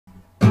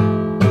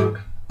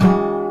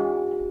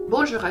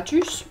Bonjour à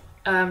tous.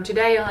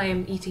 Today I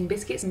am eating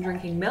biscuits and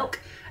drinking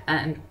milk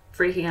and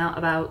freaking out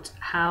about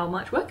how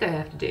much work I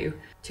have to do.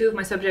 Two of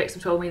my subjects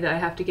have told me that I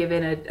have to give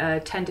in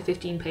a 10 to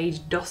 15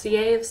 page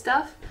dossier of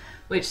stuff,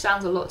 which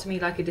sounds a lot to me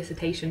like a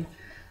dissertation.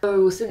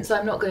 So since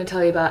I'm not going to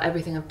tell you about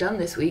everything I've done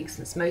this week,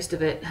 since most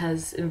of it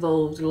has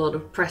involved a lot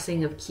of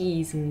pressing of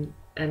keys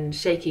and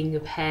shaking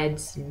of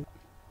heads and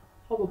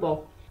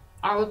hobble,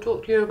 I will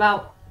talk to you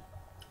about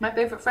my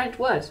favourite French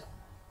words,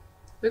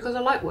 because I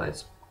like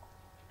words.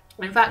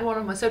 In fact, one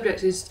of my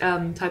subjects is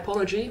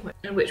typology,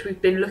 in which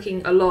we've been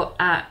looking a lot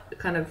at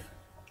kind of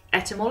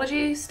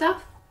etymology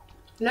stuff,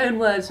 loan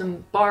words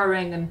and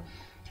borrowing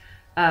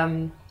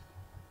and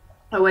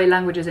the way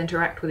languages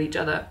interact with each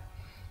other,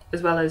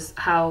 as well as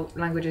how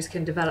languages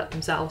can develop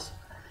themselves.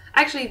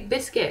 Actually,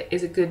 biscuit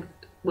is a good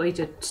way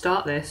to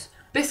start this.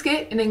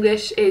 Biscuit in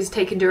English is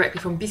taken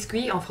directly from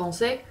biscuit en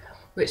français,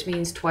 which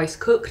means twice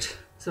cooked.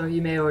 Some of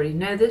you may already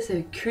know this.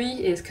 So cuit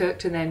is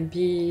cooked and then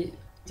bi.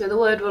 So the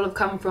word will have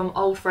come from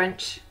Old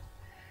French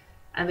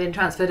and been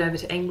transferred over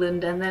to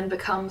England and then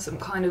become some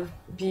kind of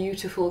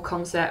beautiful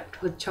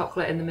concept with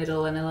chocolate in the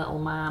middle and a little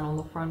man on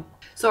the front.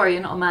 Sorry,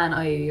 you're not a man,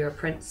 are you? You're a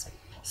prince.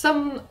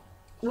 Some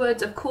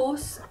words, of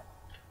course,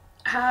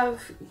 have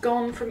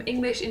gone from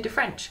English into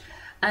French,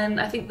 and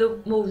I think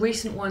the more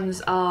recent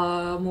ones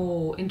are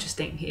more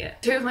interesting here.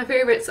 Two of my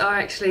favourites are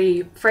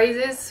actually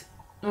phrases,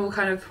 or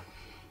kind of,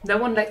 they're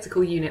one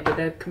lexical unit, but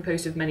they're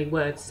composed of many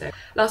words. So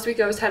last week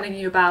I was telling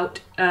you about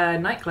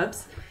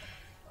nightclubs.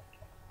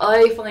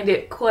 I find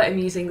it quite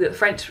amusing that the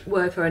French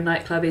word for a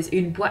nightclub is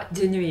une boîte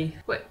de nuit.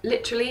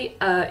 Literally,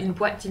 une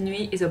boîte de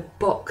nuit is a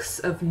box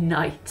of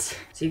night.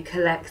 So you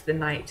collect the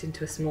night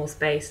into a small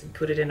space and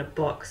put it in a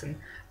box, and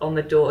on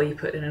the door you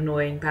put an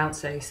annoying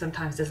bouncer who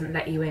sometimes doesn't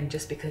let you in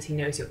just because he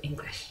knows you're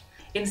English.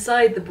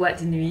 Inside the boîte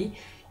de nuit,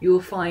 you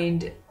will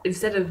find,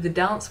 instead of the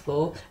dance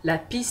floor, la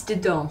piste de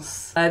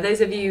danse. Those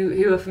of you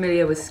who are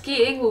familiar with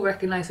skiing will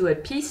recognise the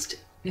word piste.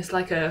 It's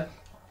like a,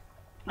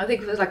 I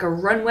think it was like a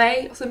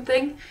runway or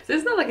something. So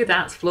it's not like a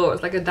dance floor,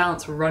 it's like a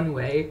dance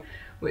runway,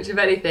 which if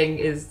anything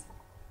is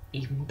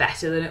even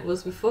better than it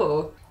was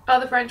before.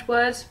 Other French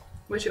words,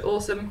 which are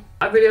awesome.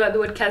 I really like the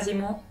word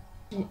quasiment,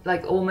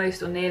 like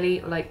almost or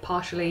nearly, or like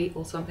partially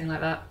or something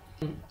like that.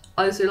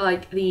 I also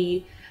like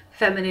the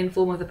feminine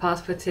form of the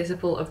past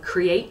participle of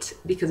create,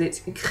 because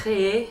it's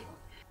créer,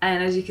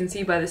 and as you can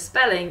see by the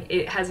spelling,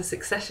 it has a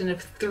succession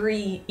of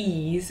 3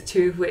 E's,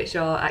 2 of which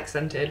are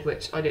accented,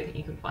 which I don't think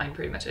you can find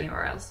pretty much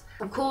anywhere else.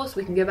 Of course,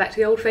 we can go back to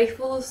the old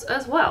faithfuls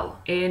as well.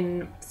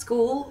 In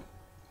school,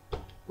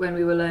 when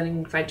we were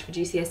learning French for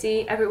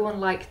GCSE,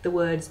 everyone liked the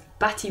words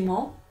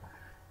bâtiment,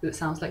 it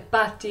sounds like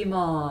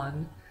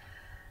bâtiment,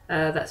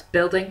 that's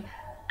building,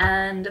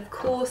 and of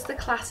course the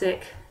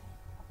classic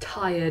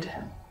tired.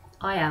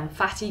 I am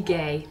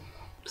fatigué.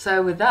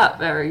 So with that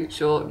very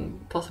short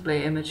and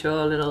possibly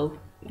immature little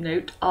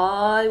note,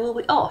 I will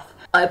be off.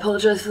 I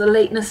apologise for the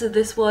lateness of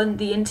this one.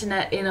 The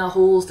internet in our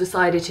halls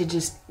decided to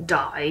just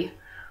die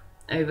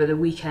over the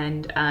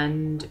weekend,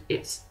 and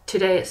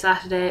today it's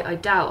Saturday. I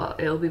doubt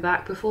it'll be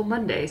back before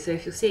Monday, so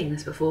if you're seeing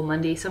this before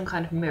Monday, some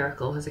kind of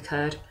miracle has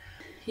occurred.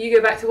 You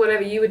go back to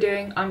whatever you were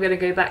doing, I'm going to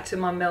go back to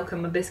my milk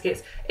and my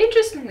biscuits.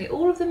 Interestingly,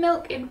 all of the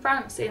milk in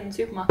France in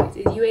supermarkets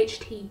is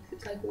UHT.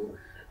 It's like all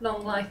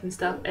long life and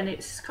stuff, and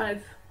it's kind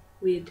of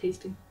weird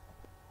tasting.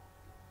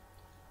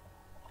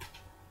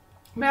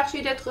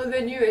 Merci d'être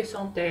venu et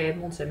santé,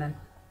 bonne semaine.